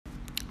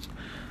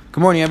Good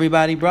morning,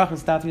 everybody.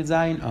 Brachas Daf Yud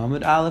Zayin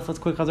Amud Aleph. Let's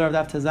quick chazar of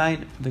Daf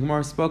Zayin. The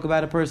Gemara spoke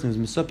about a person who's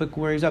misupik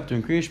where he's up to.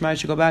 And Kriya Shema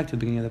should go back to the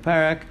beginning of the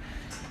parak.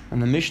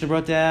 And the Mishnah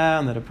brought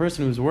down that a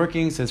person who's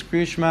working says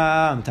Kriya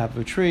Shema on the top of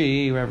a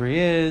tree, wherever he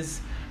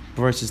is,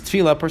 versus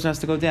Tefillah, a person has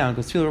to go down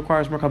because Tefillah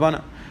requires more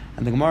kavanah.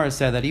 And the Gemara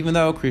said that even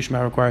though Kriya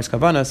Shema requires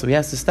kavanah, so he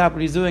has to stop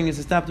what he's doing, is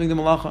to stop doing the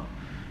malacha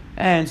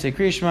and say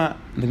Kriya Shema.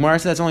 The Gemara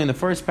said that's only in the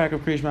first parak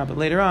of Kriya Shema, but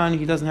later on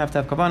he doesn't have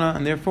to have kavanah,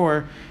 and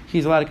therefore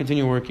he's allowed to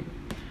continue working.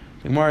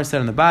 The Gemara said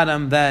on the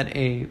bottom that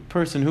a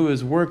person who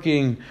is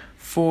working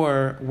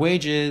for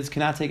wages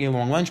cannot take a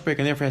long lunch break,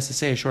 and therefore has to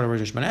say a shorter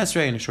version of Shemana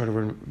Esrei and a shorter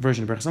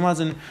version of Berachas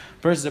Hamazon,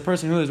 versus a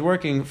person who is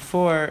working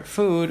for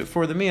food,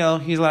 for the meal,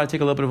 he's allowed to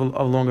take a little bit of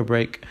a longer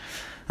break.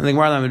 And the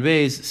Gemara Lamed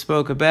Beis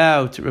spoke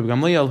about Rabbi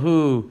Gamliel,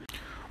 who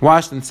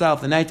washed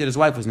himself the night that his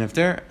wife was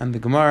nifter, and the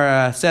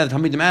Gemara said that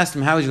Talmidim asked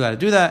him how was he allowed to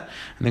do that,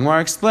 and the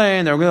Gemara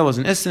explained that Gamliel was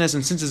an istinus,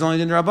 and since it's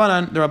only in the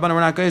Rabbanan were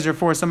not geyser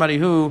for somebody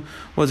who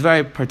was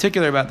very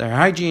particular about their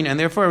hygiene, and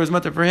therefore it was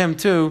mutter for him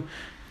to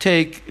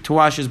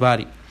wash his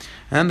body.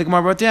 And the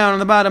Gemara brought down on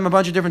the bottom a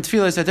bunch of different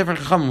tefillas that different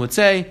chachamim would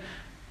say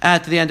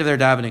at the end of their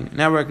davening.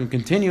 Now we're going to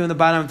continue in the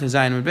bottom to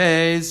Zayin Amud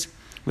Beis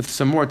with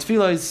some more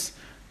tefillas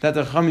that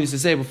the chachamim used to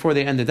say before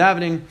they ended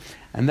davening.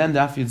 And then the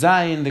Daf Yud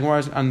Zayin, the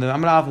Gemara on the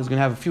Amud Aleph is going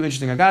to have a few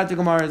interesting Agadah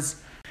Gemaras.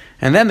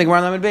 And then the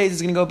Gemara on Lamed Beis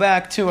is going to go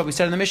back to what we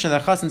said in the Mishnah,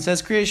 that Chassan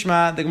says Kriya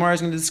Shema. The Gemara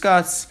is going to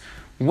discuss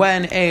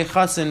when a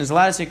Chassan is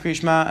allowed to say Kriya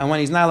Shema and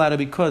when he's not allowed to,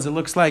 because it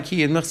looks like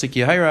he is Mechzik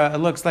Yehira, it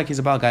looks like he's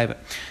a Baal Gaiva.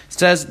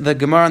 Says the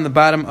Gemara on the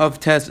bottom of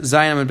Tes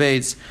Zayin Amud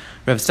Beis,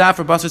 Rav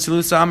Safra Basar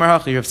Tzilusa Amar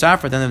Hachi, Rav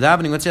Safra, then the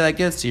davening would say like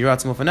this: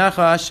 Yiratzim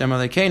Ufanecha,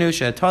 Shemar Lekeinu,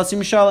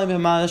 Shetasim Shalom,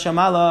 B'Mal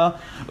Shamala,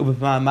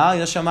 Ub'Mal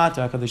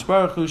Yashamata, Kadosh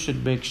Baruch Hu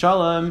should make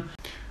Shalom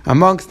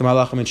amongst the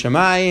Malachim and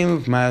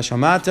Shemayim, Ma'al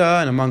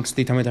Shamata, and amongst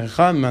the Talmidei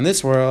Chacham on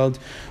this world,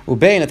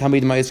 Ubein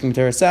Talmidim Ha'iskim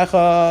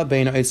Terasecha,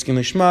 Bein Ha'iskim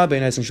Lishma,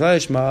 Bein Ha'iskim Shalei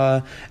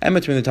Lishma, and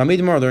between the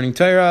Talmidim are learning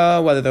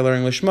Torah, whether they're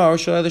learning Lishma or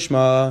Shalei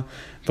Lishma,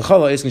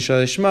 V'chol Ha'iskim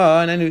Shalei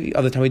Lishma, and any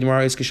other Talmidim are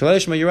Ha'iskim Shalei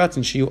Lishma,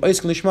 Yiratzin Shiyu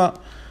Ha'iskim Lishma.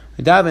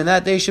 The daven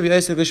that day should be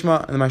Ha'iskim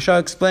Lishma, and the Maharsha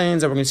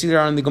explains that we're going to see there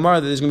on the Gemara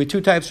that there's going to be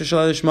two types of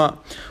Shalei Lishma.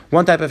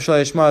 One type of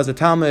Shalei Lishma is a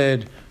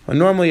Talmud.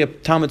 Normally a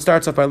Talmud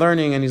starts off by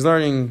learning, and he's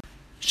learning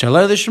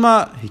Shalei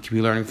Lishma. He could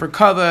be learning for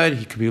kavod,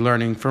 he could be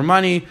learning for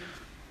money.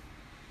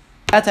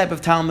 That type of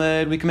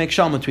Talmud, we can make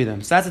shalom between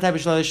them. So that's the type of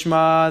Shalei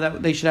Lishma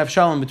that they should have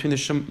shalom between the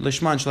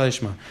Lishma and Shalei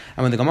Lishma.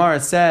 And when the Gemara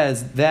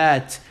says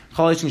that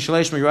Cholish and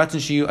Shalei Lishma, Yiratzin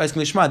Shiyu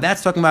Ha'iskim Lishma,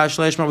 that's talking about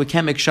Shalei Lishma, we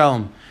can't make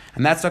shalom.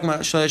 And that's talking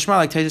about Shalei Lishma,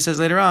 like Taisa says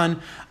later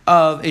on,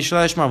 of a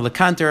Shalei Lishma, of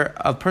Lekanter,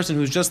 of a person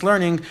who's just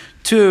learning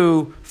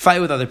to fight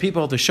with other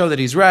people, to show that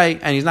he's right,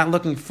 and he's not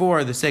looking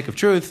for the sake of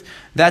truth.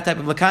 That type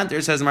of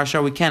Lekanter, says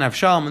Maharsha, we can't have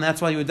shalom, and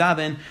that's why you would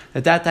daven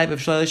that type of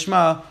Shalei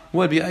Lishma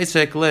would be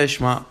Isaac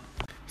Lishma.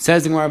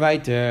 Says the Gemara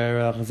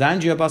weiter,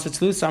 Zanjia Basar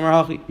Tzlus Amar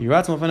Hachi,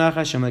 Yiratzim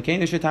Ufanecha, Shem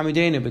Lekeinu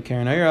Shetamidenu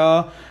B'Keren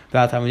Ha'ira,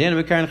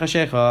 V'Tamidenu B'Keren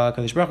Chashecha.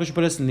 Kadosh Baruch Hu should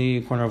put us in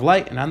the corner of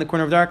light and not in the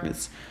corner of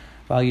darkness.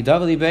 Some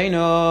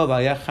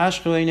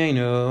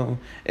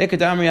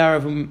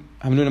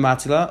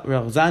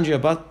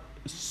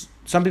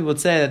people would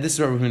say that this is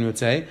what Rav Huna would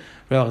say.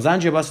 After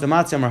he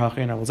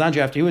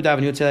would daven,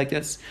 he would say like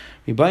this: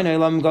 we want to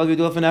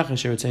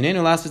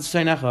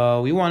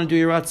do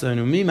your ratzon.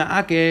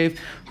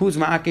 Who's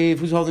ma'akev?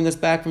 Who's holding us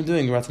back from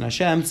doing ratzon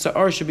Hashem?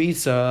 Sa'ar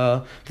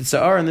shabisa, the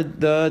sa'ar in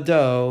the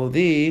dough,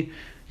 the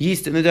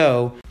yeast in the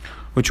dough,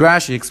 which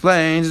Rashi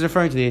explains is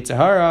referring to the Yetzer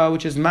Hara,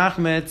 which is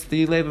machmet,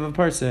 the labor of a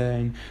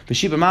person. The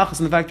Shiba Malchus,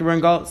 and the fact that we're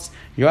in Galus.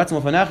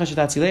 Yiratzim Ufanecha,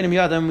 Shetatzileinu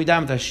Miyadam, we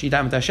daven to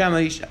Hashem,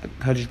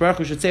 Kadosh Baruch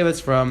Hu should save us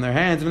from their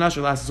hands.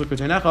 V'nashar Lasas Lukar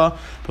Teinecha,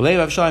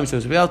 B'leiv Avshalim, so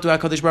we all do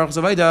Kadosh Baruch Hu's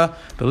Avaida,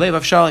 B'leiv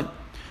Avshalim.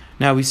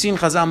 Now we've seen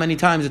Chazal many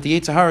times that the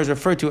Yetzer Hara is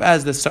referred to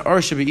as the Sa'ar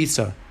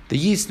Shebe'isa, the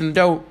yeast in the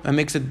dough that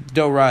makes the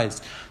dough rise.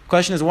 The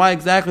question is, why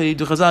exactly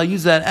do Chazal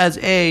use that as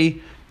a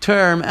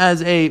term,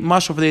 as a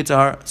mashal for the Yetzer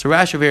Hara? So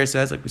Rashi over here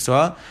says, like we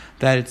saw,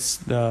 that it's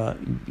the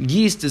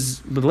yeast is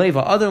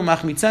b'leiva adu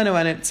machmitzenu,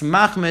 and it's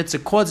machmitz,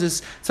 it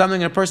causes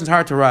something in a person's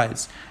heart to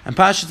rise. And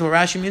Pashas, what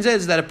Rashi means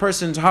is that a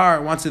person's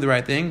heart wants to do the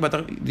right thing, but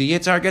the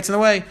Yetzer Hara gets in the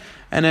way,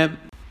 and it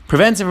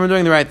prevents him from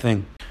doing the right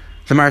thing.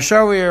 The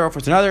Maharsha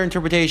offers another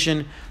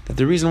interpretation that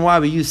the reason why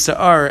we use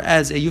sa'ar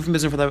as a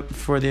euphemism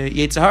for the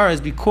Yetzer Hara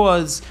is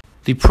because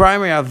the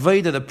primary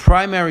avodah, the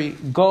primary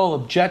goal,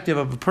 objective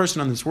of a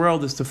person on this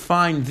world is to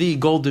find the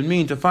golden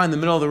mean, to find the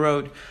middle of the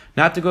road,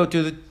 not to go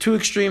to the too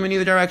extreme in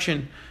either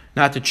direction,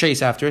 not to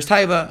chase after his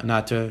taiva,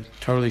 not to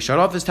totally shut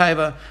off his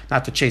taiva,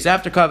 not to chase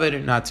after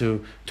kavod, not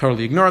to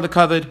totally ignore the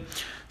kavod.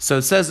 So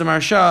it says the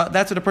Maharsha,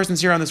 that's what a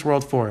person's here on this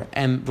world for.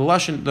 And the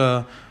lashon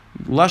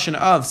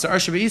of Sa'ar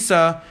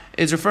Shebe'isa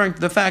is referring to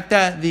the fact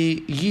that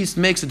the yeast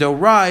makes the dough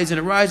rise, and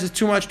it rises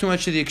too much to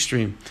the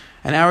extreme.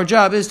 And our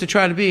job is to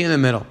try to be in the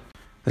middle.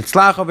 The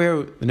Tzlach over here,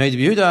 the Noda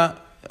B'Yehuda,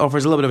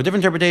 offers a little bit of a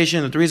different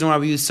interpretation, that the reason why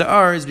we use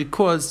sa'ar is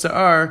because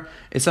sa'ar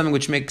is something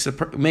which makes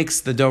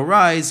the dough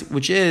rise,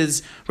 which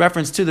is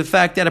reference to the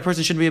fact that a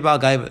person should be a Baal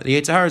Gaiva. The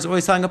Yetzer Hara is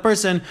always telling a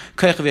person,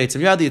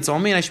 it's all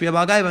me, and I should be a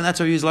Baal Gaiva, and that's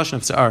why we use lashon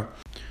of sa'ar.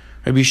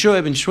 Rabbi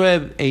Shua ben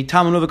Shweb, a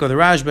Talmud Novik of the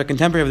Rashba,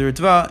 contemporary of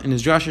the Ritva, in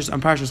his drashos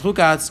on Parshas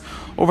Chukatz,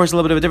 offers a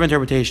little bit of a different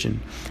interpretation.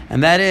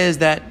 And that is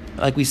that,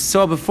 like we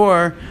saw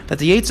before, that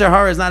the Yetzer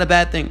Hara is not a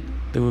bad thing.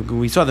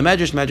 We saw the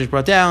Medrash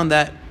brought down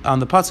that on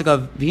the pasuk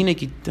of V'hine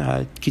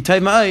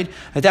Kitayv Ma'id,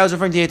 that was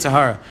referring to Yetzer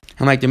Hara.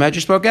 And like the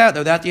Medrash spoke out,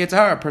 that without the Yetzer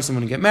Hara, a person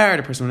wouldn't get married,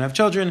 a person wouldn't have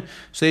children.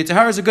 So the Yetzer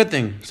Hara is a good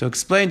thing. So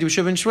explain to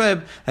Shub and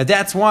Shweb that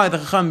that's why the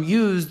Chacham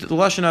used the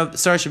lashon of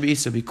Sar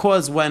Shabisa,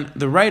 because when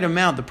the right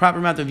amount, the proper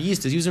amount of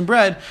yeast is used in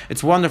bread,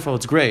 it's wonderful,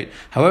 it's great.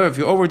 However, if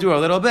you overdo it a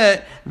little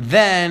bit,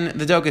 then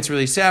the dough gets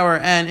really sour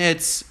and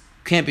it's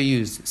can't be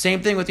used.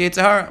 Same thing with the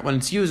Yetzer Hara. When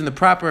it's used in the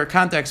proper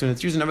context, when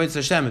it's used in Avodas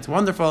Hashem, it's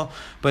wonderful.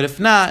 But if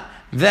not,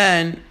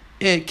 then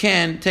it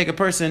can take a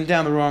person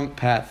down the wrong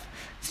path.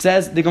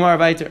 Says the Gemara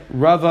Vayter,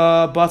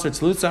 Rava Basar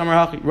Tzlutza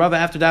Amar Hachi. Rava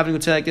after davening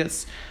would say like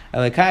this: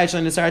 Elikai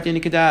Shlein Nitzarti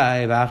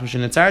Nikadai, V'achushin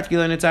Nitzarti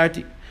Gilei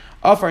Nitzarti.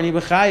 Offer Ani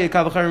B'chai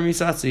Yikav B'char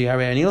Misasi.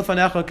 Hare Ani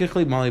L'fanecha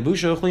Kichlib Mali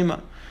Busha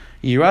Uchlima.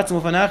 Yiratzim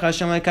L'fanecha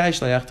Hashem Elikai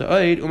Shleich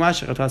Ta'oid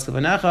Umashach Atas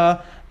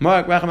L'fanecha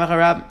Mark Racham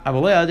Acharab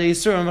Avalei Adei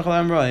Yisurim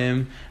Mechalam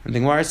Roim. And the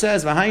Gemara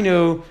says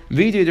V'hainu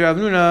Vidu de Rav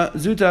Nuna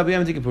Zuta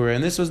B'Yom Kippur.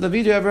 And this was the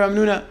Vidu of Rav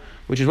Nuna,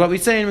 which is what we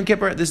say in Yom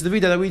Kippur. This is the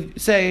Vidu that we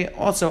say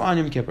also on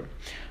Yom Kippur.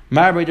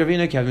 Marabay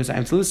Dravina Kevin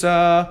Saim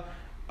Tlusa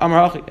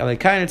Amar Hachi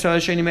Alekain Tzal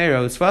Sheni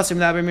Meiro Tzvasim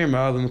Naber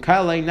Mirma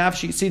V'Mkalei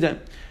Nafshi Sidan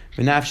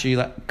V'Nafshi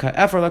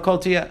Ka'Efer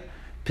LaKoltia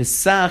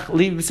Pesach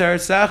Liv B'Sar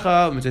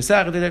Sacha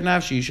Mitzasach D'Dek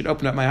Nafshi. You should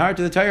open up my heart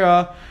to the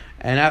Torah,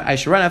 and I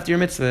should run after your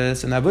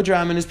mitzvahs. And Abu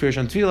Draham in his Pirush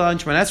on Tefillah and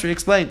Shemon Esrei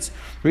explains the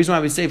reason why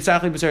we say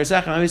Pesach Liv B'Sar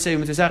Sacha and why we say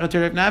Mitzasach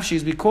D'Dek Nafshi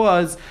is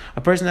because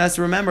a person has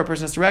to remember, a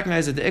person has to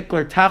recognize that the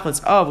iklar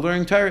tachlis of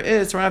learning Torah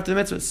is to run after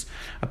the mitzvahs.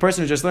 A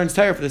person who just learns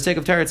Torah for the sake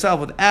of Torah itself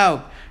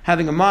without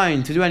having a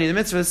mind to do any of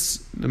the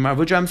mitzvahs, the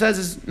Abu Draham says,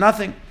 is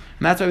nothing.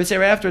 And that's why we say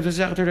right after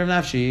Mitzasach D'Dek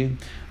Nafshi.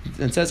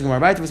 And says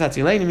Gemara Vayter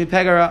V'Satzileini Mi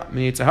Pegara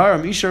Mi Yetzer Hara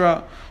Mi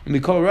Ishara Mi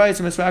Kol Rayis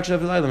Mi Misraksha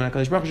V'Layla. And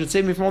HaKadosh Baruch Hu should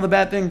save me from all the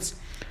bad things.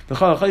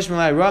 And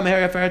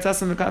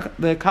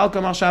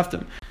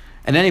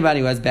anybody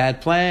who has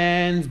bad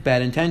plans,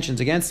 bad intentions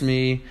against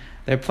me,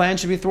 their plans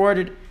should be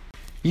thwarted.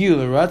 May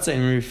the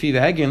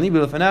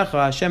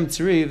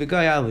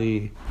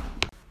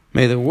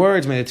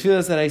words, may the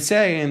tefillas that I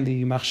say, and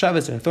the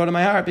machshavas that I thought in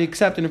my heart be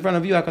accepted in front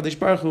of you, HaKadosh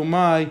Baruch Hu,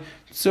 my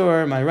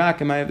tzur, my rak,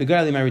 and my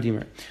v'garli, my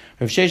redeemer.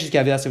 Rav Sheshes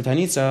gav yasef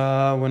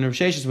tanitza, when Rav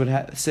Sheshes would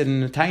sit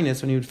in a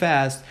tainus when he would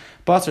fast,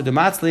 basar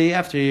dematzli,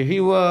 after he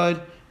would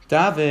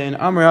daven,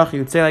 Amar Hachi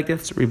would say like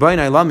this: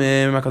 Riboinai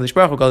lamim, HaKadosh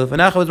Baruch Hu, Gadol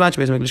Fanacha was match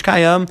based on Mikdash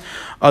Kayam,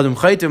 Adam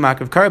Chaytu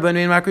Makav Karban,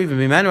 Vein Makriv, and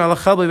Vimanu Ala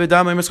Chabli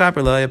V'Damai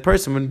Mischaper. A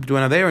person would do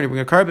an aveir and he bring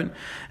a carbon,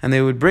 and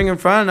they would bring in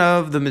front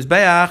of the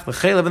mizbeach the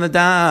chaylev and the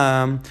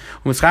dam,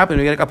 Mischaper, and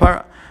we get a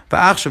kapara.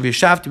 Now I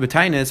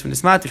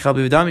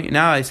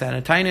sat in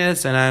a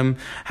tainus and I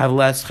have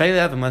less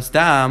chaylev and less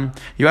dam.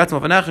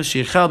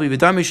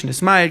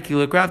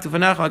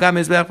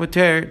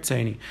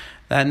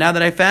 That now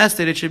that I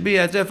fasted, it should be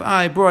as if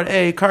I brought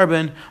a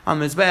carbon on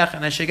the mizbech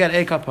and I should get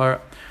a kapara.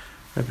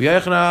 Rabbi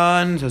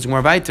Yochanan says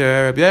more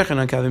weiter. Rabbi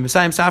Yochanan kavim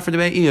b'sayim safer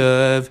debei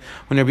Eiv.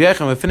 When Rabbi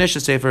Yochanan would finish the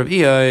sefer of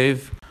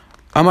Eiv,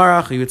 Amar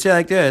Achi would say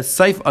like this: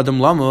 Saif Adam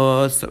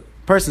Lamos. The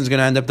person's going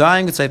to end up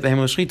dying. Saif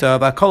Behemel Shchita.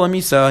 V'Kol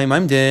Misa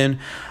Himamdin.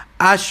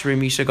 Ashri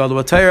Misha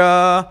Gadol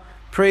B'Torah.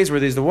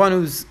 Praiseworthy is the one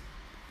who's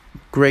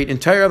great in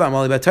Torah,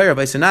 V'amali B'Torah,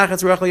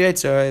 V'Sinachatz Ruach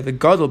L'Yetzer, the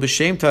Gadol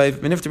B'Shem Tov,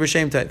 V'Nifter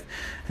B'Shem Tov,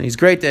 and he's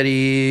great that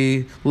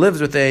he lives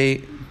with a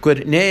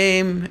good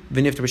name,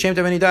 V'Nifter B'Shem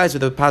Tov, and he dies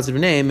with a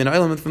positive name in an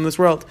element from this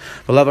world.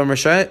 V'Lavam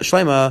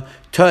Shlema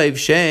Tov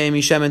Shem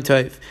Yishem and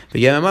Tov,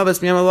 V'Yem Avas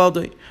V'Yem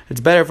Avaldi. It's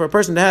better for a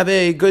person to have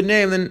a good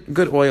name than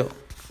good oil.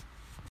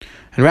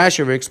 And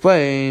Rashi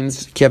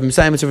explains, Kevim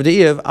Simon over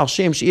the Eiv, Al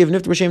Shem Sheiv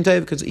Nifter B'Shem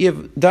Tov, because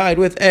Eiv died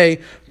with a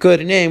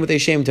good name, with a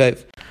Shem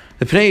Tov.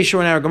 The Pnei Yeshua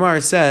in our Gemara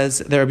says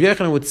that Rabbi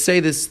Yochanan would say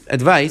this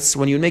advice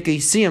when he would make a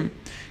siyum.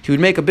 He would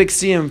make a big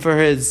siyum for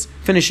his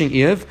finishing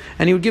Eiv,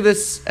 and he would give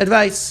this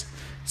advice.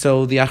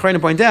 So the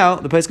Achrayim point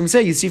out, the place can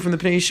say, you see from the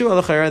Pnei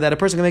Yeshua that a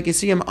person can make a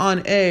siyum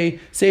on a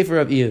sefer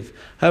of Eiv.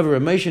 However,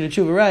 Moshe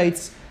Neshuva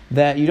writes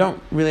that you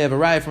don't really have a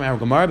raya from our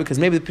Gemara, because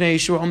maybe the Pnei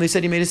Yeshua only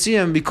said he made a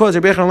siyum because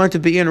Rabbi Yochanan learned to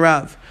be in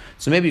Rav.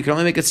 So maybe you can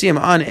only make a siyum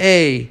on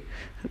a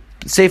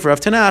sefer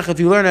of Tanakh if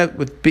you learn it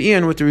with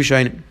Be'in with the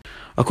Rishonim.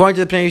 According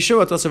to the Pnei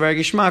Yeshua, it's also very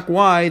gishmak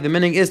why the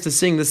meaning is to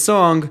sing the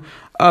song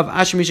of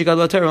Ashmisha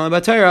Gadol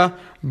Torah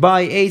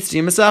by a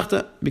Siyum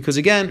Masachta. Because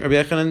again, Rabbi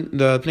Yochanan,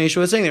 the Pnei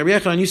Yeshua is saying that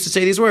Rabbi Yochanan used to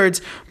say these words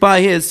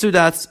by his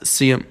Sudat's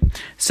Siyum.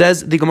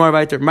 Says the Gemara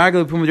Vayter,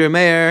 Margal Pumadir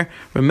Meir,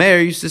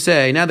 Meir used to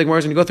say, now the Gemara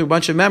is going to go through a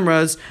bunch of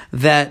memras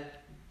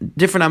that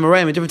different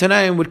Amoraim and different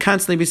Tanaim would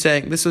constantly be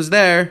saying. This was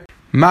their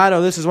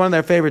motto, this is one of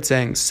their favorite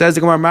sayings. Says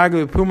the Gemara,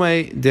 Margal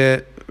Pumay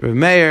de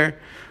Meir,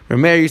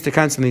 Meir used to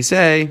constantly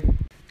say,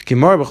 you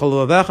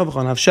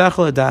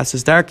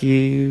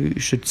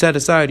should set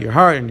aside your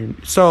heart and your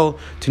soul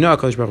to know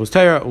HaKadosh Baruch Hu's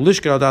Torah,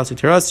 ulishkei al da'asei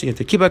terasi, and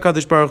to keep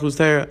HaKadosh Baruch Hu's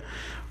Torah.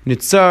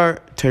 Nitzar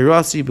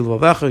terasi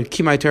b'levavecha,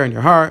 keep my Torah in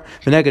your heart.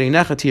 V'neged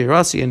einecha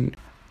terasi, and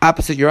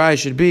Opposite your eyes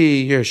should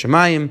be your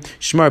Shemayim.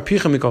 Shmar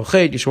picha mikol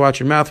chet. You should watch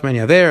your mouth from any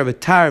avera.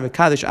 V'tar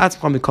v'kadosh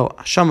atzmcha mikol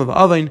asham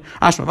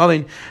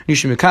v'ovein. You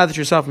should mekadosh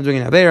yourself from doing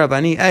an avera.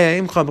 V'ani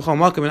imcha b'chol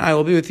makom, and I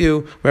will be with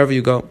you wherever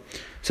you go.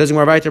 Says in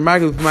Rabbanan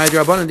Margu, the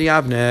Rabbanan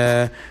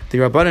Yavne. The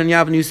Rabbanan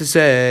Yavne used to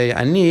say,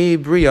 Ani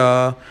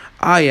Bria,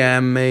 I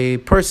am a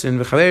person,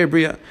 v'chaver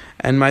Bria,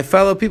 and my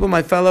fellow people,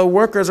 my fellow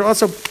workers are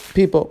also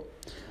people.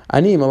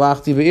 Ani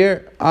malachti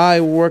v'ir, I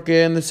work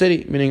in the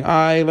city, meaning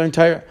I learn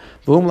Torah.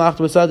 V'hum malachti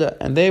b'sada,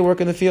 and they work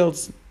in the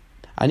fields.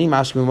 Ani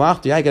mashkim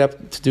malachti, I get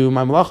up to do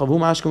my malacha. V'hum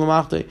mashkim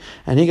malachti,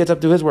 and he gets up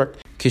to do his work.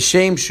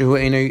 Kishem shehu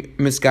einay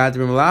miskader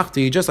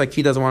b'malachti, just like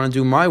he doesn't want to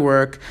do my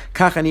work.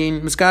 Kach ani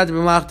miskader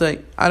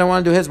b'malachti, I don't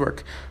want to do his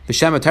work.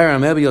 V'shem Torah,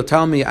 maybe you'll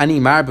tell me ani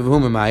mar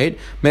b'v'hum amayid.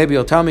 Maybe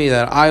you'll tell me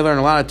that I learn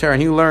a lot of Torah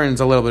and he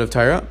learns a little bit of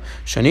Torah.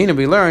 Shanina,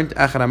 we learned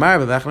echad amar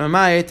b'v'echad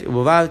amayid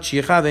uvad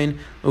shichaven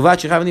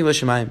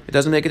l'shemayim. It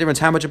doesn't make a difference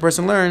how much a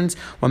person learns.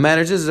 What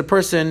matters is a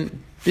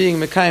person being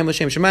mekayim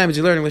l'shem shemayim, is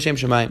he learning l'shem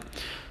shemayim.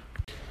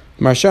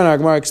 Marshan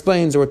Gemara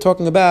explains that we're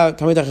talking about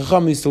Talmidei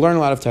Chacham used to learn a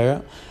lot of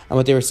Torah, and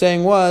what they were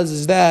saying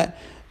is that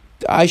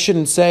I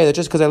shouldn't say that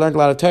just because I learned a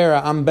lot of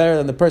Torah, I'm better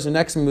than the person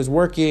next to me who's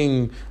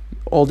working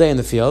all day in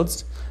the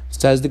fields.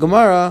 Says the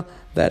Gemara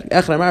that it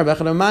doesn't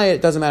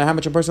matter how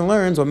much a person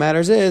learns. What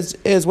matters is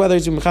whether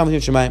he's doing Mecham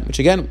Shemayim, which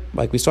again,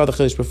 like we saw the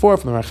Chiddush before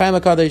from the Rachaim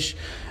HaKadosh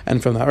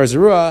and from the Or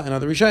Zarua and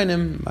other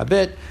Rishonim a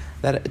bit,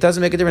 that it doesn't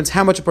make a difference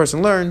how much a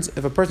person learns.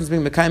 If a person's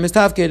being Mekayim his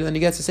Tafkid, then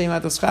he gets the same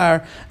amount of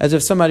schar as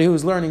if somebody who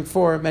is learning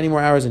for many more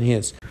hours than he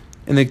is.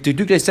 And the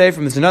Dukdei say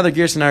from this another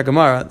Girs in our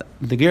Gemara,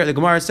 the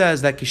Gemara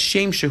says that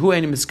Kishem Shehu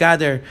Ein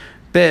Miskader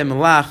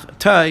B'Melach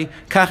Tai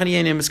Kachani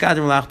Ein Miskader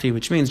Melachti,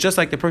 which means just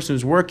like the person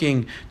who's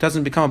working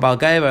doesn't become a Baal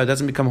Gaiva,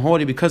 doesn't become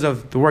holy because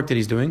of the work that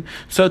he's doing,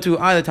 so too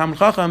I, the Talmid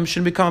Chacham,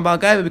 shouldn't become a Baal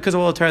Gaiva because of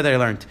all the Torah that he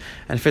learned.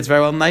 And it fits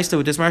very well nicely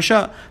with this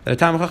Marsha, that a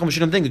Talmid Chacham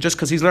shouldn't think that just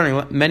because he's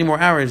learning many more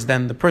hours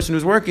than the person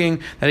who's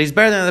working, that he's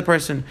better than the other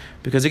person,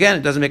 because again,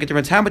 it doesn't make a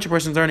difference how much a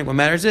person's learning. What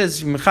matters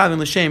is Mechavim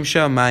L'Shem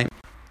Shamayim.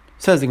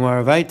 Says the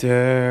Gemara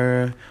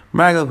weiter,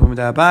 Margal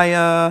Pumda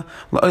Abaya,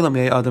 La'olam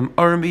Yei Adam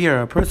Orim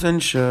B'Yir, a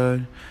person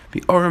should be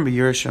Orim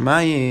B'Yir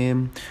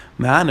Shamayim,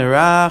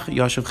 Ma'anarach,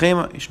 Yashav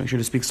Chema, you should make sure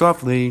to speak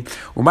softly,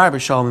 Umar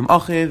B'Shalom Im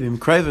Achiv, Im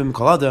Krev, Im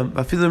Kol Adam,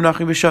 Vafilim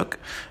Nachim B'Shuk,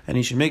 and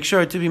he should make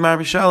sure to be Mar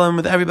B'Shalom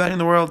with everybody in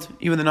the world,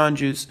 even the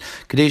non-Jews,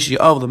 Kadeshi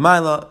Av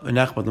L'Maila,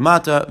 V'Nechbad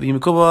L'Mata,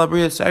 V'Yimikubal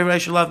Abriya, so everybody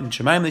should love him,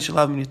 Shamayim, they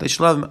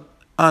should love him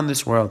on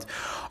this world.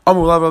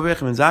 Amru Lav Rabbi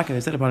Yechim ben Zakkai,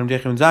 they said upon him,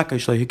 Yechim ben Zakkai,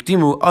 Shloi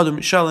Hikdimu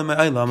Adam Shalom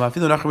Ma'ayla,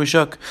 Ma'afilu Nachar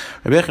B'Shuk.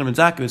 Rabbi Yechim ben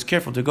Zakkai was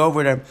careful to go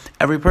over to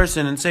every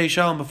person and say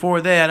Shalom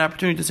before they had an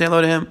opportunity to say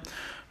hello to him.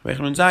 Rabbi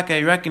Yechim ben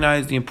Zakkai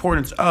recognized the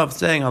importance of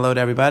saying hello to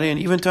everybody, and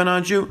even to a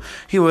non-Jew,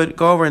 he would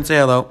go over and say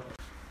hello.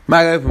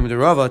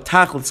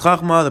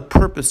 The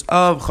purpose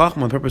of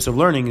Chachma, the purpose of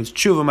learning, is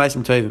tshuva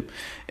ma'asim tovim,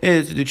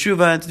 is to do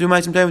tshuva and to do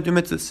ma'asim tovim, to do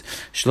mitzvahs.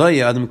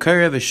 Shloya adam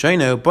karev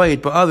v'shayna bayit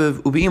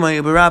ba'aviv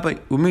u'b'imay u'b'rabbi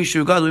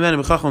u'mishu gad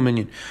u'imenu b'chachma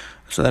minyan.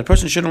 So that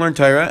person shouldn't learn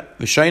Torah,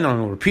 v'shayna,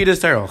 will repeat his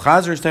Torah, will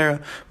chazer his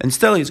Torah, and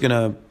still he's going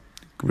to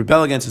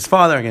rebel against his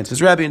father, against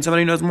his rabbi, and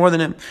somebody who knows more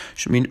than him.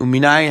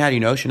 Uminayin, how do you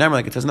know? Shenemar,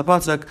 like it says in the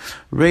pasuk,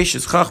 Reish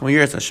is chachma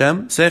yiras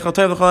Hashem, seichel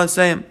tov v'chol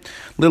haseyim.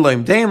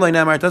 Liloim deim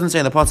le'nemar, it doesn't say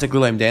in the pasuk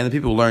liloim deim, the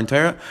people who learn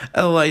Torah,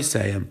 eloi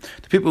seyim,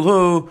 the people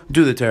who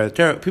do the Torah,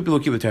 people who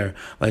keep the Torah.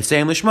 Like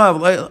saying lishma,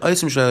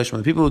 v'loisim shalei lishma,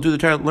 the people who do the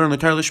Torah, learn the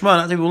Torah lishma,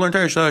 not the people who learn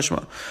Torah shalei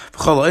lishma.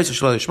 V'chol loisim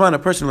shalei lishma, a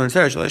person who learns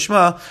Torah shalei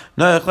lishma,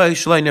 no'echlei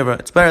shalei nivra.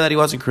 It's better that he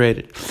wasn't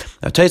created.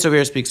 Now Tais over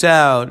here speaks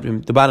out,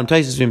 the bottom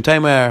Tais is v'im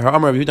taimer, her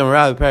amar v'yutam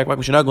rav, v'perak v'ak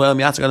mishanaglu, el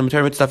miyatzak adam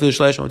Torah mitzvah.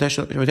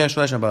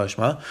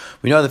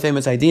 We know the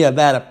famous idea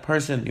that a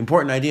person, the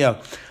important idea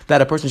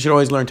that a person should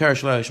always learn Torah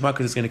Shalei Lishma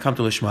because it's going to come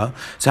to Lishma.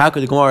 So how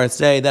could the Gemara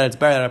say that it's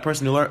better that a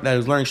person that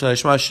is learning Shalei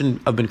Lishma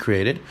shouldn't have been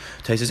created?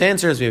 Taisus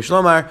answers, "We have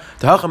Shlomar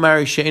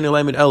Tahachamari Shein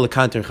Elamed El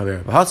Lekanter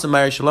Chaver.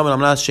 V'Hasamari Shalom and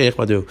Amnas Sheikh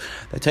Badu."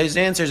 The Taisus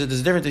answers that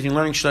there's a difference between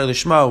learning Shalei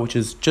Lishma, which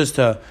is just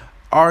to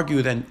argue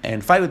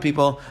and fight with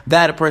people,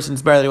 that a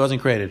person's better that he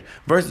wasn't created,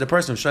 versus the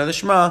person of Shalei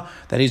Lishma,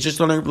 that he's just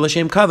learning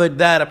L'Shem Kavod,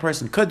 that a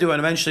person could do, and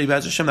eventually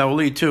B'ez Hashem that will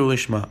lead to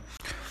Lishma.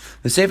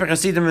 The Sefer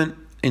Hasidim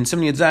in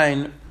Simni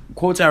Yadzayin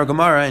quotes our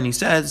Gemara, and he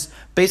says,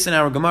 based on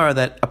our Gemara,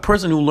 that a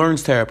person who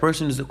learns Torah, a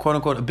person who's quote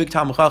unquote a big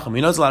Talmid Chacham,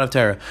 he knows a lot of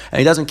Torah, and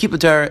he doesn't keep the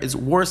Torah, is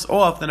worse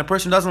off than a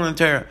person who doesn't learn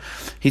Torah.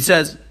 He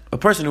says, a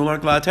person who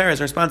learned a lot of Torah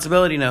is a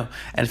responsibility now.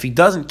 And if he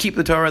doesn't keep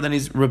the Torah, then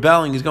he's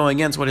rebelling, he's going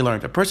against what he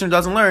learned. A person who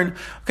doesn't learn,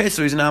 okay,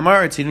 so he's an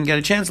Amaritz, he didn't get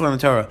a chance to learn the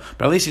Torah,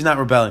 but at least he's not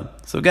rebelling.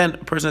 So again,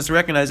 a person has to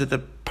recognize that the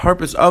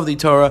purpose of the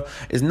Torah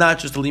is not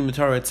just to learn the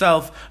Torah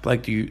itself, but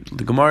like the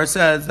Gemara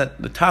says,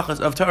 that the tachlis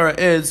of Torah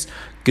is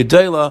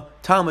Gedela,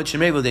 Talmud,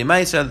 Shemeva,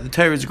 Demaisa, that the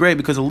Torah is great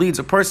because it leads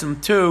a person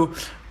to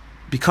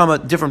become a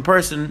different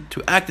person,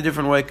 to act a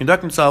different way,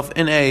 conduct himself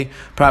in a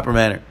proper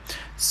manner.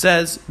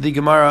 Says the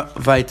Gemara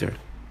weiter.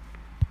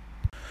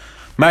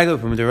 The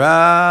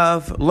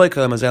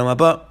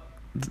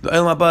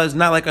Elam Haba is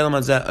not like Elam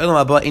Hazeh.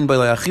 Elam Haba in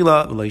B'lei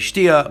Achila, B'lei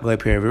Shtia, B'lei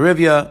Peri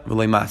V'Rivya,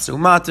 B'lei Masa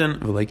Umatin,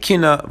 B'lei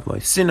Kina,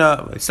 B'lei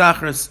Sina, B'lei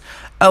Sachris.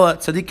 Ella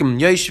tzadikim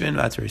yoshvin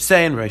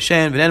v'atarisein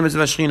v'reishen v'nenemes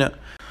v'ashchina.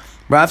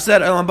 Rav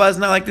said, Olam Haba is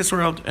not like this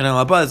world. And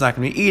Olam Haba is not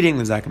going to be eating,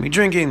 there's not going to be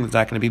drinking, there's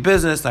not going to be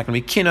business, not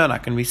going to be kina,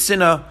 not going to be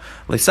sinna,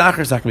 leisachar,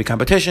 there's not going to be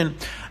competition.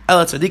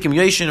 Ela tzadikim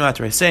yoshin,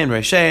 v'atresein,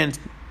 v'reishen,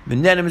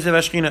 v'nenemes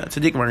v'ashchina.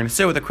 Tzadikim are going to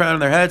sit with a crown on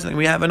their heads, and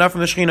we have enough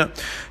from the Shechina.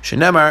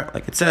 Shenemar,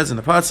 like it says in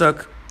the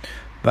pasuk,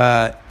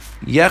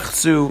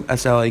 v'yechzu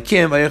as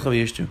eleikim v'yechel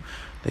v'yishtu.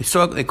 They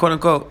quote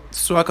unquote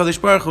saw HaKadosh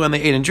Baruch Hu and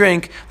they ate and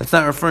drank. That's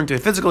not referring to a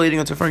physical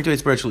eating, it's referring to a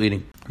spiritual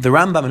eating. The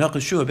Rambam and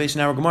Hilchos Shua, based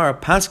on our Gemara,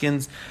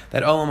 paskins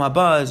that Olam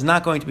Haba is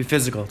not going to be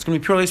physical. It's going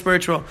to be purely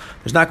spiritual.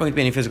 There's not going to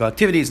be any physical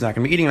activities, it's not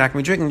going to be eating, not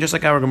going to be drinking, just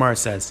like our Gemara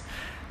says.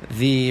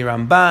 The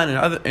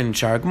Ramban in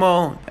Shar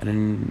Gmol and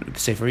in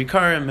Sefer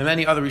Yikarim and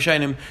many other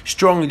Rishonim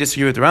strongly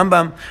disagree with the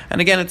Rambam.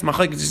 And again, it's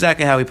machlokes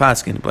exactly how we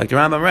paskin. But like the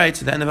Rambam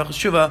writes at the end of Hilchos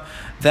Shua,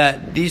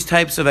 that these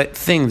types of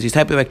things, these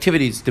type of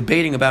activities,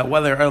 debating about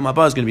whether Olam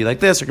Haba is going to be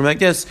like this or going to be like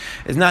this,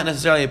 is not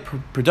necessarily a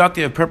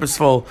productive,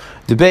 purposeful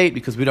debate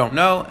because we don't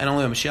know. And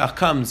only when Mashiach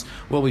comes,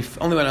 only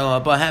when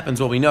Olam Haba happens,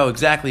 will we know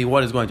exactly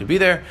what is going to be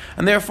there.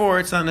 And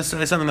therefore, it's not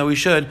necessarily something that we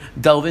should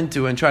delve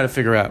into and try to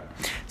figure out.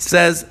 It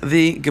says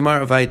the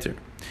Gemara Vayter.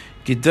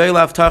 Greater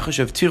was the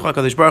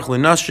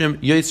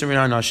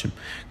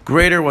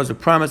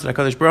promise that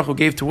HaKadosh Baruch Hu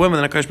gave to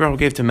women than HaKadosh Baruch Hu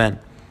gave to men.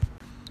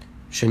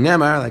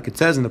 Shenemar, like it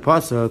says in the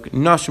pasuk,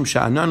 Nashim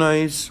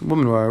sha'anois,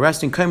 women who are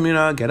resting,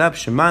 kaimina, get up,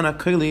 shemana,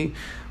 kaili,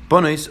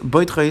 bonois,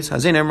 boitchais,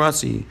 hazenem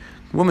rasi.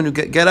 Women who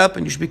get up,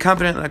 and you should be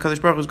confident that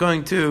HaKadosh Baruch Hu is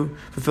going to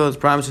fulfill His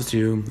promises to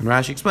you. And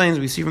Rashi explains,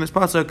 we see from this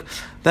pasuk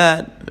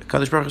that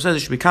HaKadosh Baruch Hu says you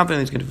should be confident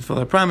He's going to fulfill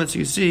that promise. So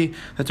you see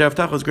that their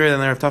Avtach was greater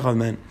than their Avtach of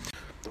men.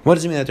 What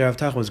does it mean that their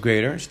Avtach was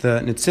greater? So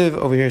the Netziv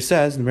over here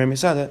says, in the Rei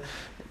Masada,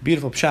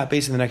 beautiful pshat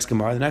based on the next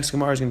Gemara. The next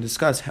Gemara is going to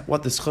discuss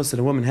what the schus that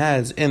a woman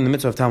has in the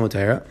mitzvah of Talmud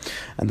Torah.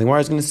 And the Gemara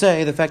is going to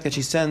say the fact that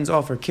she sends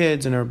off her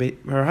kids and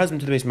her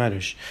husband to the Beis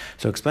Medrash.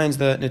 So it explains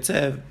the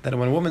Netziv that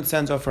when a woman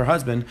sends off her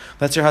husband,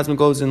 let's say her husband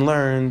goes and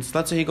learns,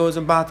 let's say he goes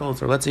and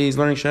battles, or let's say he's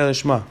learning Sheh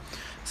Shema.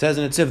 It says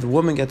in Netziv, the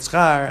woman gets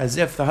schar as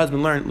if the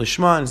husband learned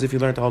Lishma and as if he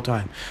learned the whole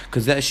time.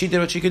 Because she did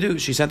what she could do.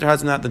 She sent her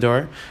husband out the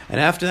door,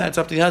 and after that, it's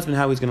up to the husband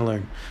how he's going to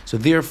learn. So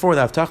therefore,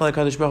 the Avtach that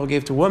HaKadosh Baruch Hu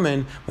gave to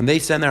women, when they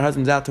send their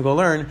husbands out to go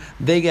learn,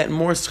 they get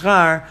more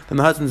schar than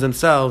the husbands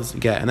themselves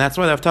get. And that's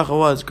why the Avtach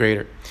was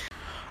greater.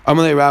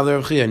 Amalei Rav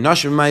Lerachia,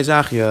 Nashim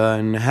Ma'izachia,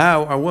 and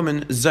how are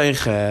women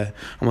Zayche? And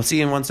we'll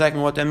see in 1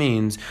 second what that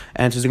means.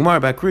 And to the Gemara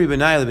about Kri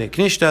B'nai Le'Beit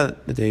Knishta,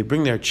 that they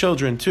bring their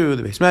children to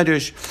the Beis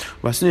Medrash,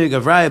 Vasnu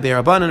Gavraya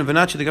Be'Rabbanan,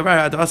 V'nachi the Gavraya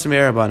Ad Asim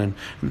Be'Rabbanan.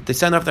 They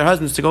send off their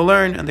husbands to go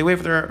learn, and they wait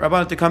for their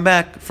Rabbanan to come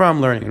back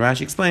from learning. And Rashi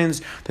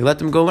explains, they let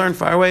them go learn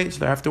far away, so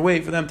they have to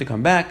wait for them to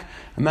come back,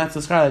 and that's the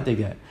schar that they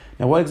get.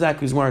 Now, what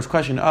exactly is Gemara's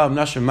question of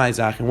Nashim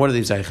Ma'izach, and what are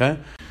they Zayche?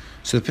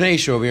 So the Pnei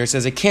Yeshua over here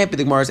says it can't be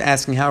the Gemara is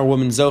asking how are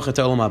women zocha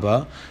to Olam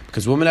Haba,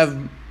 because women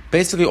have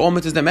basically all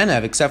mitzvahs that men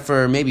have, except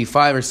for maybe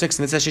 5 or 6,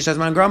 and it says Sheshes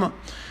Man Grama.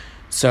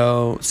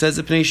 So says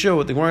the Pnei Yeshua,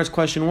 what the Gemara's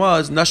question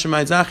was, Nashim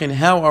Ma'azachin,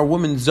 how are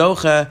women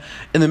zocha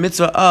in the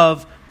mitzvah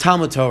of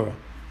Talmud Torah?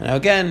 Now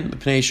again, the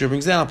Pnei Yeshua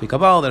brings down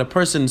Kabbalah that a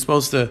person is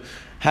supposed to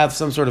have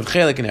some sort of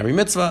chelik in every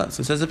mitzvah.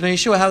 So it says the Pnei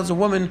Yeshua, how does a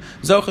woman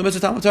zocha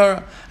mitzvah Talmud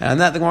Torah? And on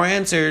that the Gemara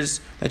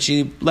answers that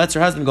she lets her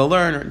husband go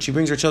learn, and she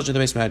brings her children to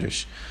the Beis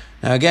Medrash.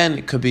 Now again,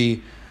 it could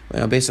be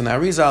based on the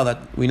Arizal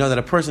that we know that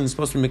a person is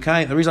supposed to be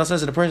Mekayim. The Arizal says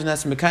that a person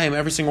has to Mekayim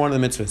every single one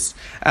of the mitzvahs.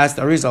 As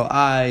the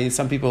Arizal,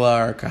 some people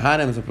are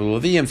Kahanim, some people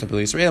are Leviyim, some people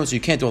are Yisraelim, so you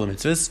can't do all the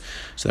mitzvahs.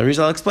 So the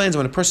Arizal explains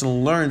when a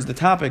person learns the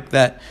topic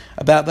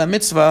about that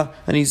mitzvah,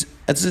 then it's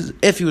as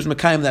if he was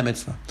Mekayim that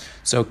mitzvah.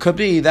 So it could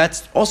be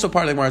that's also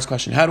part of the Gemara's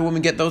question. How do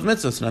women get those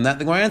mitzvahs? And on that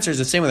the Gemara answers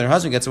the same way their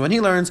husband gets it when he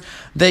learns,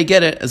 they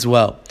get it as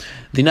well.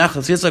 The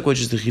Nachlas Yitzchak,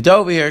 which is the Chidah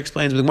over here,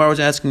 explains what the Gemara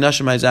was asking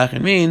Nashim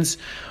Ma'azachin means.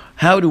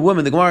 How do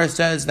women, the Gemara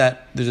says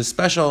that there's a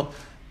special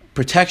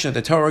protection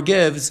that the Torah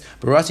gives,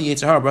 Barasi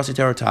Yetzirah, Barasi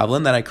Torah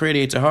Tavlin, that I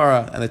created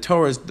Yetzirah, and the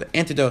Torah is the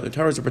antidote, the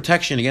Torah is a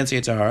protection against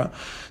Yetzirah.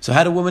 So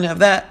how do women have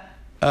that?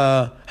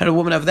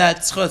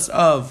 Schutz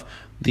of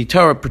the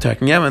Torah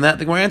protecting them? And that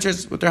the Gemara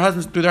answers with their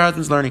husbands, through their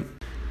husbands learning.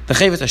 The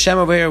Chavis Hashem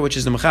over here, which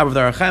is the Mechaber of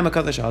the Arachaim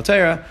HaKadosh Al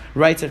Torah,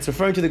 writes that it's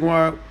referring to the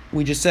Gemara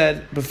we just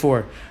said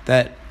before,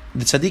 that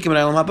the Tzadikim and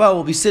Olam Haba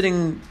will be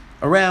sitting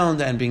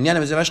around and being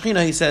Nenemes of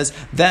Shechina. He says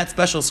that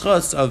special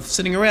schus of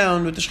sitting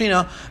around with the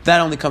Shechina, that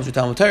only comes with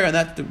Talmud Torah, and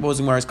that was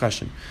the Gemara's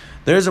question.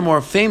 There is a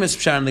more famous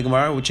pshat in the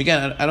Gemara, which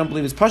again, I don't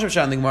believe is Pasha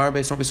pshat in the Gemara,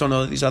 based on what we saw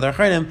in these other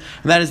Achronim, and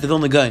that is the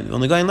Vilna Gaon. The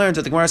Vilna Gaon learns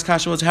that the Gemara's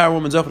kasha was how a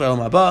woman zochah to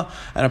Olam Haba,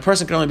 and a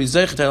person can only be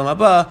zochah to Olam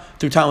Haba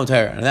through Talmud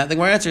Torah, and that the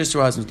Gemara answers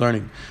through her husband's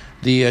learning.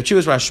 The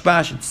Chuvas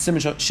Rashbash,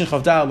 Siman Shin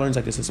Chav Dal learns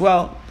like this as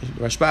well.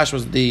 Rashbash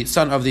was the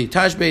son of the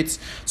Tashbates.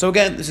 So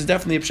again, this is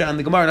definitely a pshat in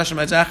the Gemara. Nashim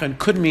Ma'azachin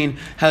could mean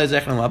Hal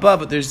Zechon Laba,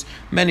 but there's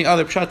many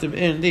other pshatim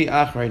in the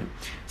Achronim.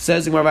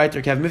 Says the Gemara right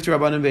there, Kav Mifti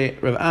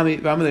Rabbanim Rav Ami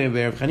Rav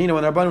Chanina.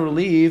 When Rabbanim would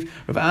leave,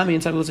 Rav Ami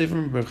inside the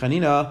from Rav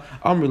Chanina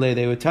Amrulay,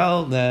 they would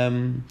tell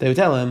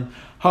him,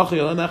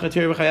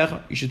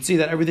 You should see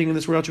that everything in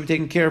this world should be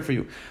taken care of for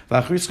you.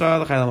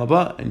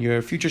 And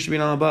your future should be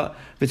in Alaba.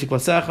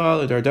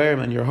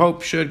 And your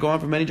hope should go on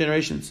for many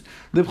generations.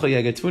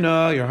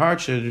 Your heart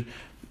should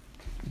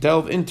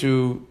delve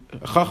into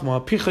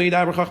Chachma.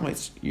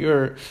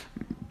 Your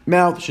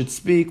mouth should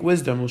speak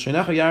wisdom, and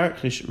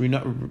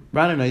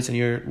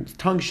your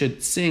tongue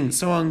should sing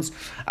songs.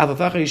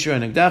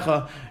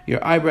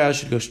 Your eyebrows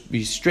should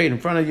be straight in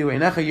front of you.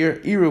 Your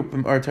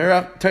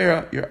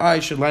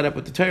eyes should light up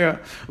with the Torah.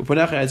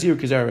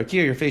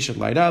 Your face should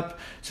light up.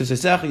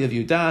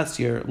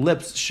 Your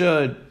lips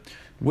should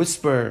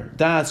whisper.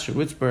 Das should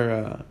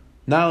whisper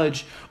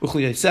knowledge.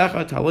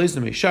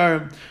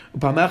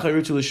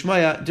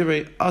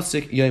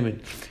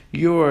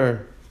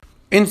 Your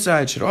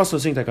inside should also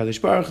sing to HaKadosh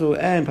Baruch Hu,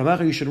 and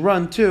Pamacha you should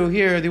run to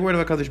hear the word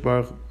of HaKadosh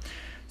Baruch Hu. It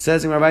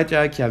says in Rabbi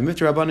they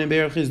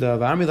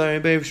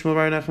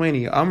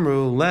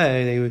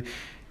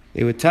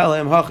would tell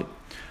him,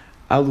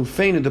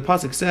 Alufenu, the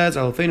pasuk says,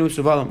 Alufenu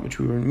Suvalim, which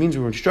means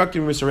we were instructed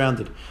and we were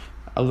surrounded.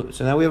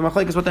 So now we have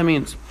Machlekes, what that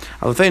means.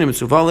 Alufenu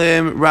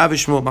Suvalim, Rav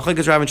Shmuel,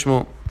 Machlekes Rav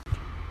Shmuel.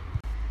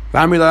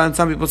 And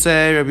some people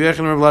say, Rabbi Yechon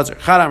and Rabbi Lazar,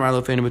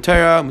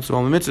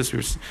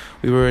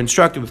 we were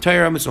instructed with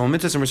Torah, mitzvah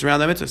mitzvahs, and we're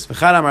surrounded by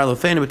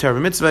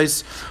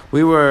mitzvahs.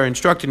 We were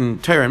instructed in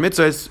Torah and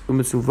mitzvahs,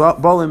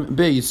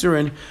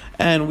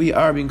 and we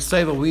are being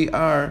saved. We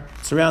are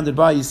surrounded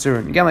by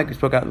Yisurin. Again, like we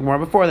spoke out more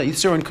before, that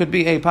Yisurin could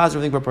be a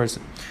positive thing for a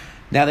person.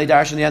 Now they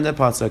darshan the end of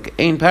the pasuk.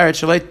 Ein parat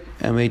shalit,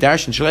 and we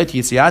darshan shalit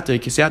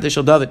Yisiyata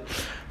shel David.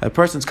 A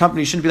person's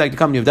company shouldn't be like the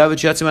company of David.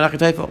 But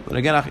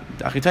again,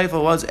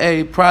 Achitofel was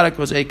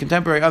a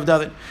contemporary of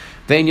David.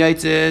 Vein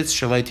Yitzis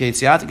shalit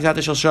Yisiyata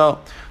Yisiyata shel Shaul.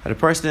 That a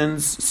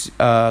person's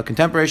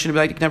contemporary shouldn't be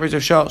like the contemporaries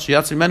of Shaul.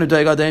 Shiyatzim menu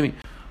Doeg Ademi.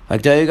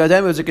 Like Doeg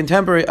Ademi was a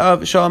contemporary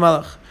of Shaul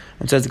Melech.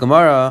 And says the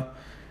Gemara,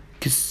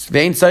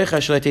 Vein Seicha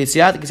shalit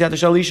Yisiyata Yisiyata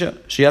shel Elisha.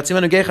 Shiyatzim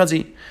menu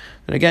Gechazi.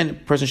 And again, a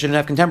person shouldn't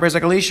have contemporaries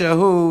like Elisha,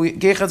 who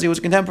Gechazi was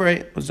a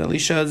contemporary, was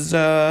Elisha's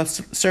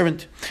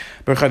servant.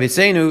 So pasuk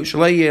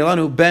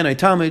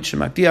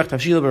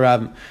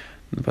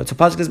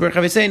is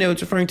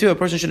it's referring to a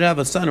person should have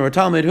a son or a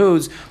talmid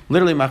who's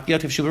literally machdiach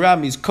tafshil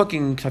barabim. He's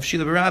cooking tafshil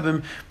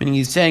barabim, meaning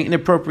he's saying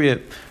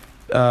inappropriate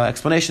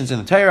explanations in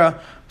the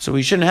Torah. So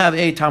we shouldn't have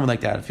a talmid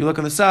like that. If you look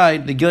on the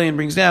side, the Gillian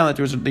brings down that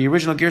there was the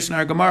original Gerson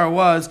our Gemara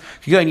was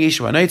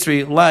Yeshu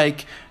HaNaitzri,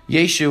 like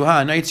Yeshu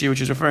HaNaitzri, which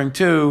is referring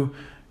to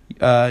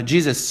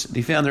Jesus,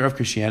 the founder of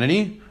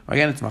Christianity.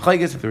 Again, it's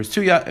machlekes. If there was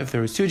two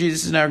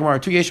Jesuses in our Gemara,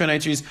 two Yeshu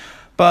HaNaitzris,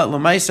 but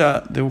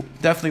Lamaisa, there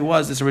definitely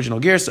was this original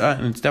Gersa,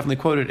 and it's definitely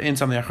quoted in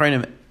some of the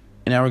Achronim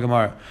in our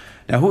Gemara.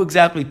 Now, who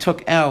exactly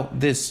took out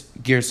this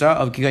Gersa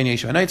of Kigan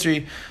Yeshu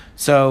HaNaitzri?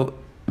 So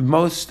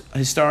most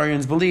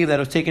historians believe that it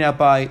was taken out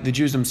by the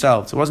Jews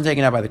themselves. It wasn't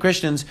taken out by the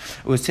Christians.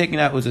 It was taken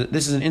out.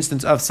 This is an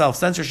instance of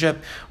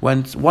self-censorship.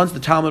 Once the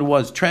Talmud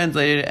was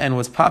translated and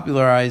was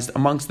popularized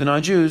amongst the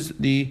non-Jews,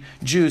 the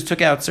Jews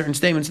took out certain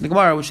statements in the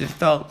Gemara which they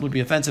felt would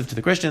be offensive to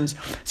the Christians.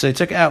 So they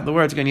took out the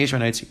words Gan Yeshu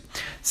HaNaitzri.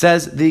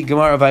 Says the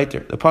Gemara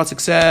Vayter. The pasuk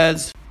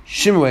says,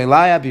 Shimui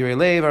Laya Abir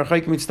Leiv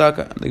Archaik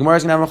Mitzdaka. The Gemara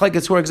is going to have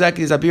machlekes who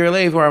exactly is Abir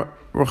Leiv, who are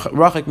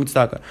Rachik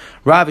Mitzdaka.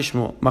 Rav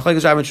Shmuel,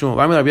 machlekes Rav Shmuel.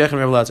 Rabbi Yechon and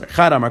Rabbi Lazar.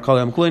 Chadam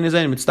Arkalim Kulin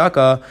Nizayin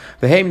Mitzdaka.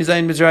 Veheim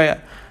Nizayin Mizraya.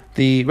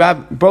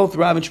 Both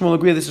Rav and Shmuel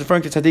agree this is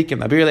referring to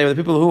tzaddikim. Abir Leiv are the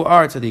people who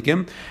are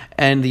tzaddikim,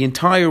 and the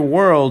entire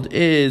world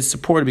is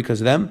supported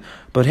because of them.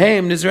 But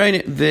Heim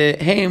Nizayin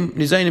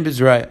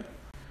Mizraya.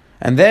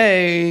 And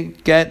they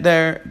get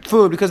their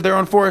food because of their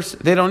own force.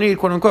 They don't need,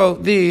 quote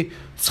unquote, the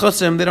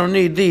schusim, they don't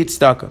need the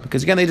tzedakah,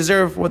 because again they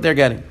deserve what they're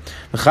getting.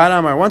 The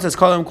Chadamar once says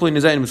call them kuli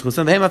nizayim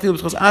b'schusim, the hemafilu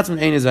b'schus atzim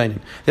ein nizayim.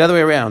 The other way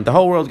around, the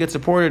whole world gets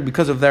supported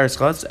because of their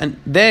schus, and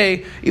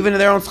they, even in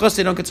their own schus,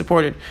 they don't get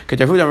supported.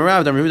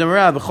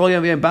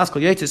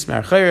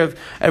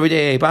 Every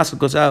day a basket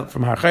goes out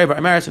from Har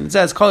Chayv, and it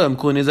says call them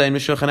kuli nizayim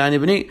b'shul Chananya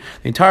b'ni.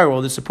 The entire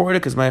world is supported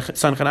because my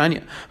son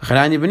Chananya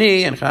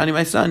b'ni and Chananya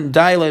my son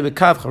die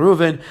b'kav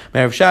charuvin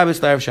me'erev Shabbos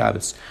l'erev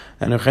Shabbos.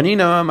 And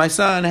Chanina, my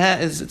son,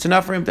 it's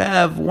enough for him to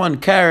have one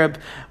carib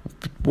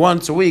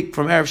once a week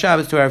from Erev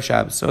Shabbos to Erev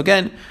Shabbos. So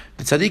again,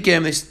 the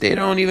tzaddikim, they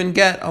don't even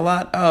get a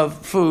lot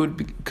of food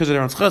because of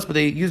their own schus, but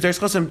they use their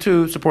schusim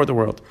to support the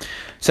world.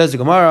 Says the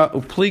Gemara,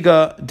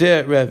 Upliga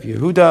de Rev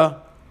Yehuda.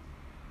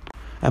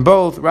 And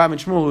both Rav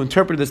and Shmuel, who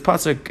interpreted this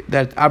pasuk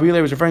that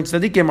Abiyuleh was referring to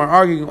tzaddikim, are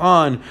arguing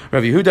on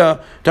Rev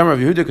Yehuda. Dam Rev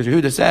Yehuda, because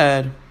Yehuda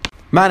said,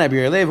 Man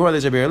Abiyuleh, who are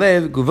these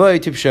Abiyuleh? Guvay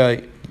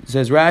Tipshay.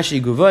 Says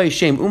Rashi, Guvay,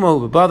 Shem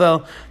Umo,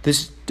 Bavel,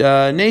 this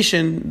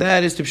nation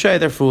that is Tipshay,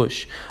 they're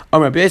foolish.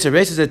 Amar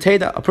Beisar said,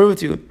 Teda, I'll prove it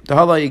to you. The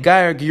Hala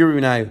Yigayer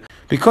Giyurunayu.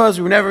 Because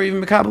we were never even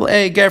Mekabel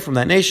a ger from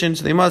that nation,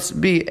 so they must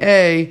be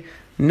a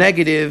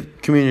negative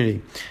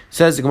community.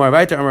 Says the Gemara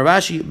Vayter, Amar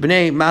Rashi,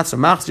 Bnei Matza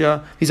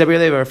Machzia. These Abir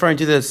Lev are referring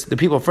to this, the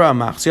people from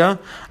Machzia.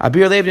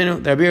 Abir Lev,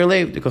 the Abir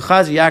Lev, the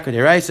Kochazi Yakar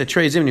Deraisa,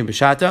 Trei Zimni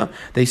B'Shata.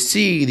 They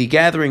see the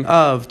gathering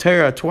of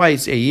Torah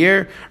twice a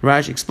year.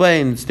 Rashi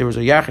explains there was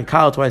a Yachid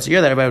Kal twice a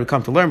year that everybody would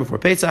come to learn before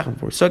Pesach and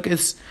before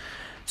Sukkot.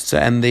 So,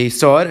 and they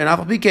saw it, and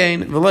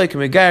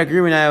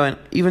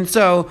even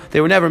so,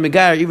 they were never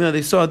megayer, even though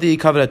they saw the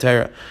Kavod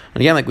Torah.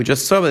 And again, like we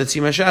just saw, that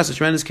Tzimah a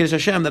tremendous Kiddush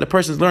Hashem that a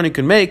person's learning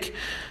can make.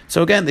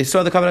 So again, they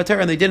saw the Kavod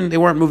Torah and they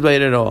weren't moved by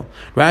it at all.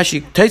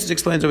 Rashi Taisus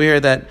explains over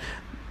here that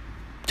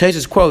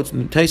Taisus quotes,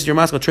 Taisus your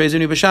Maskal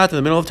Trezinu B'Shat in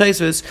the middle of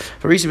Taisus,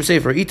 for Risi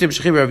B'Sefer, Itim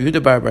Shechiv Rav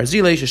Yehuda Bar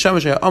Barzilei,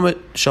 Sheshamash Ha'omet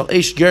Shal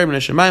Eish Gerim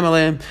Neshemayim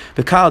Aleim,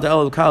 V'Kal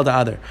Da'el V'Kal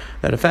Da'ader.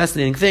 That a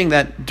fascinating thing,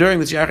 that during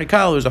this Yarchei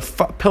Kal, there was a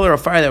pillar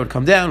of fire that would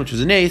come down, which was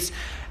an ace,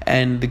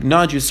 and the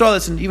non-Jews saw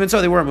this, and even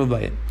so, they weren't moved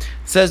by it. It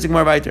says the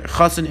Gemara Vayter,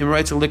 Chassan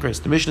Imraitz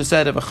Likris. The Mishnah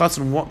said, if a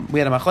Chassan, we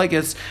had a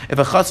Machlekes, if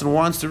a Chassan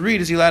wants to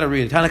read, is he allowed to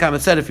read? Tanakam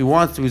had said, if he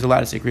wants to, he's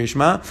allowed to say Kriya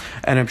Shema,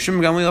 and Reb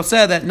Shimon Gamliel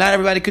said that not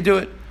everybody could do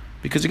it.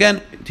 Because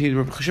again,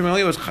 Reb Shimon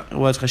Gamliel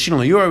was Chashin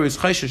L'Yura, he was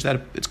Chayshish,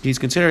 that he's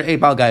considered a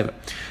Baal Gaiva.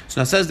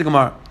 So now says the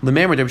Gemara,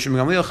 L'Meimer Reb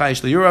Shimon Gamliel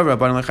Chayish L'Yura,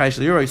 Rabbanan Chayish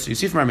L'Yura. So you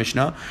see from our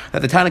Mishnah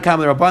that the Tanakam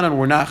and the Rabbanan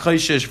were not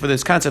Chayshish for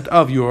this concept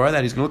of Yura,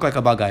 that he's going to look like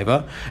a Baal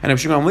Gaiva, and Reb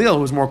Shimon Gamliel,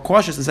 who was more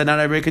cautious and said not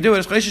everybody could do it,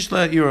 is Chayshish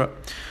L'Yura.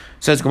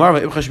 Says Gemara,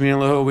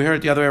 we heard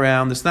it the other way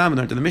around. This time we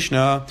learned in the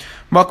Mishnah,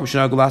 Makom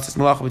Shana Gulasis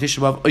Malach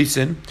V'Tishabav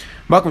Oisin,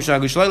 Makom Shana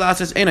Gushloi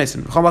Lasis Ein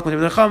Oisin, Chol Makom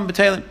Tevdecham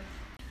B'Teilim.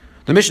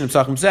 The Mishnah of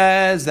Pesachim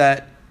says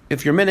that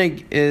if your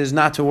minig is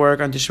not to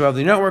work on Tisha B'Av,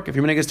 then you don't work. If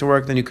your minig is to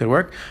work, then you could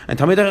work. And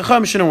Talmidei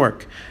Chacham shouldn't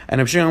work. And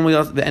Reb Shimon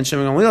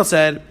Gamliel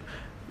said,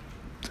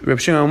 Reb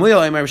Shimon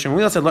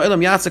Gamliel said, Lo Elam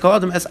Yatzik Al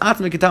Adam Es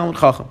Atam V'Kitalmud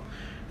Chacham.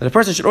 That a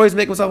person should always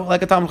make himself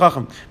like a Talmud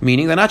Chacham.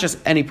 Meaning that not just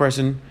any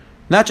person,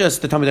 not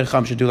just the Talmidei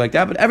Chacham should do like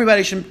that, but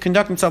everybody should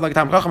conduct himself like a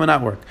Talmud Chacham and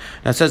not work.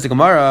 Now it says the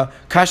Gemara,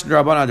 Kash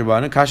Rabban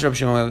Adraban, Kash Reb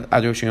Shimon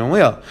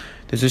Gamliel.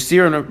 There's a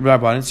Sir and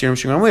Rabban and Sir and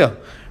Shimon Gamliel.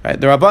 Right?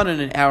 The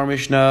Rabbanan in our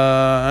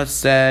Mishnah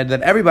said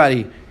that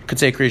everybody could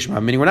say Kriya Shema,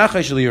 meaning we're not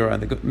Chayish L'Yura.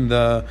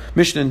 The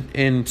Mishnah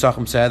in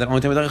Pesachim said that only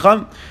Talmidei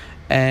Chacham,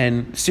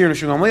 and Sir and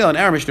Shimon Gamliel, and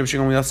our Mishnah of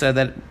Shimon Gamliel said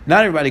that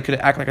not everybody could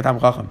act like a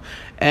Talmid Chacham.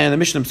 And the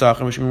Mishnah of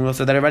Pesachim, Shimon Gamliel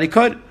said that everybody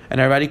could, and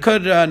everybody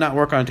could not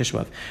work on Tisha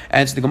B'Av.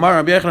 And so the Gemara,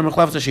 Rabbi Yechon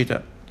Mechlaf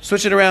Tashita,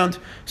 switch around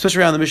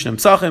the Mishnah of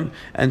Pesachim,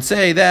 and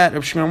say that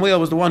Rabbi Shimon Gamliel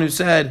was the one who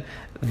said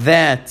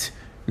that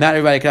not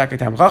everybody could act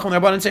like a Talmid Chacham,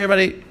 and Rabbanan say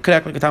everybody could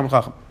act like a Talmid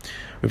Chacham.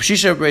 Rabbi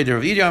Shisha, Rabbi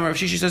Rav Yidiyam, Rabbi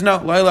Shisha says no,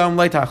 Lailam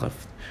Lai Tachlif.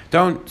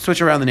 Don't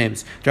switch around the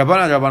names.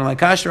 Rabbanan like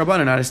Kash,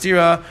 Rabbanan not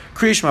Astira,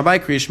 Krishma by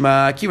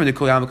Krishma, Kivan de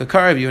Kulyam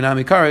Kakarev,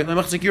 Yunami Kari,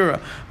 Lemachzik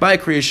Yura. By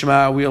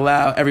Krishma, we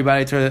allow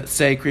everybody to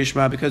say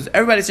Krishma because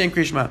everybody's saying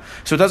Krishma.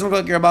 So it doesn't look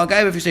like you're a Baal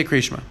Gaiva if you say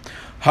Krishma.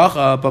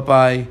 Hacha, but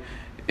by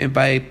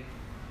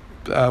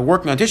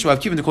working on Tisha B'Av,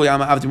 Kivan de Kulyam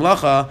Avdim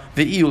Lacha,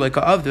 V'iyu like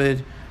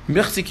Avdid,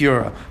 Mechzik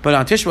Yura. But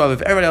on Tisha B'Av,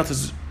 if everybody else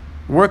is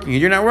working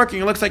and you're not working,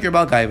 it looks like you're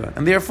Baal Gaiva,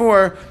 and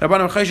therefore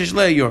Rabbanan Chayshish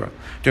Le Yura.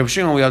 Reb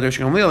Shimon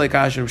Gamliel like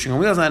Ash, Reb Shimon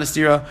Gamliel is not a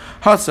stira.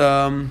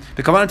 Hasam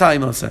the Kavanah Tali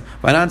Milsa.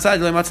 By non side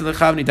le Matzah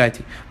Lechavni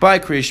Daiti. By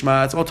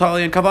Krishma, it's all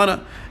Tali and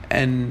Kavanah.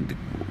 And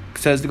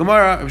says the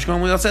Gemara, Reb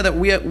Shimon Gamliel said that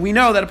we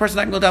know that a person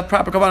not going to have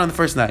proper Kavanah on the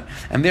first night,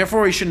 and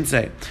therefore he shouldn't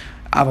say.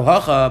 Aval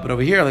Hacha, but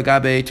over here like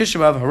Abe Tisha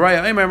B'Av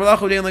Haraya Eimer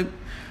Malachu Dein like.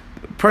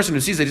 Person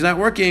who sees that he's not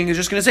working is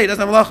just going to say he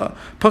doesn't have malacha.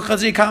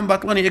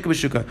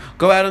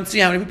 Go out and see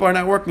how many people are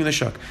not working in the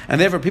shuk. And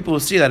therefore people who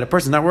see that a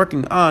person's not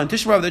working on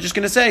Tisha B'Av, they're just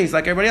going to say he's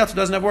like everybody else who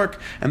doesn't have work.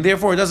 And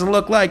therefore it doesn't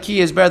look like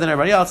he is better than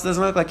everybody else. It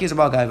doesn't look like he's a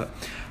Baal Gaiva.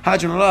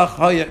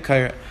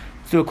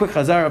 Let's do a quick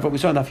chazar of what we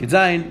saw in Daf Yud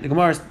Zayin. The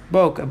Gemara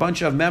spoke a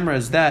bunch of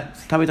memoras that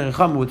Talmidei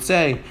Chacham would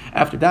say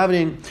after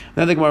davening.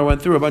 Then the Gemara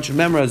went through a bunch of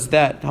memoras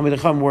that Talmidei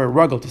Chacham were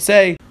ruggled to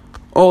say.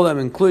 All of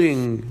them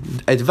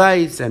including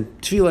advice and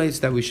tefillas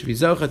that we should be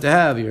zocha to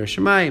have, Yireh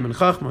Shamayim and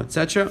Chachma,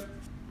 etc.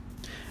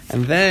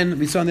 And then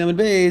we saw in the Amud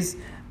Beis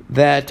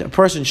that a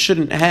person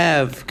shouldn't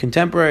have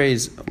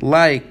contemporaries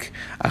like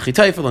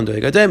Achitayfel and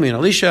Doeg Ademi and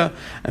Elisha.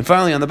 And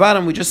finally on the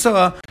bottom we just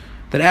saw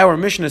that our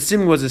Mishnah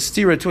Sim was a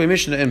stira to a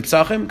Mishnah in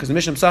Pesachim, because the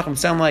Mishnah in Pesachim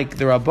sound like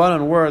the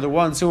Rabbanan were the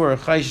ones who were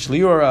Chayshish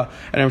L'Yura,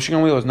 and Reb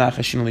Shimon Gamliel was not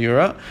Chashin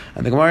L'Yura.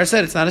 And the Gemara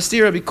said it's not a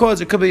stira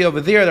because it could be over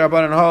there the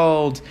Rabbanan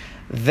hold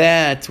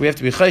that we have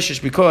to be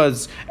chayshish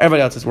because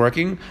everybody else is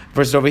working,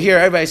 versus over here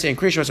everybody's saying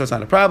Krishma, so it's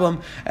not a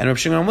problem. And Reb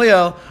Shimon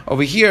Gamliel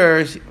over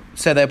here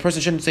said that a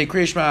person shouldn't say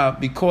Krishma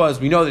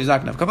because we know that he's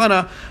not going to have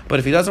kavanah, but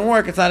if he doesn't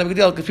work, it's not a big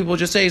deal because people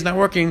just say he's not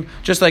working,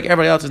 just like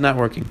everybody else is not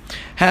working.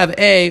 Have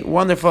a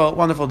wonderful,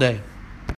 wonderful day.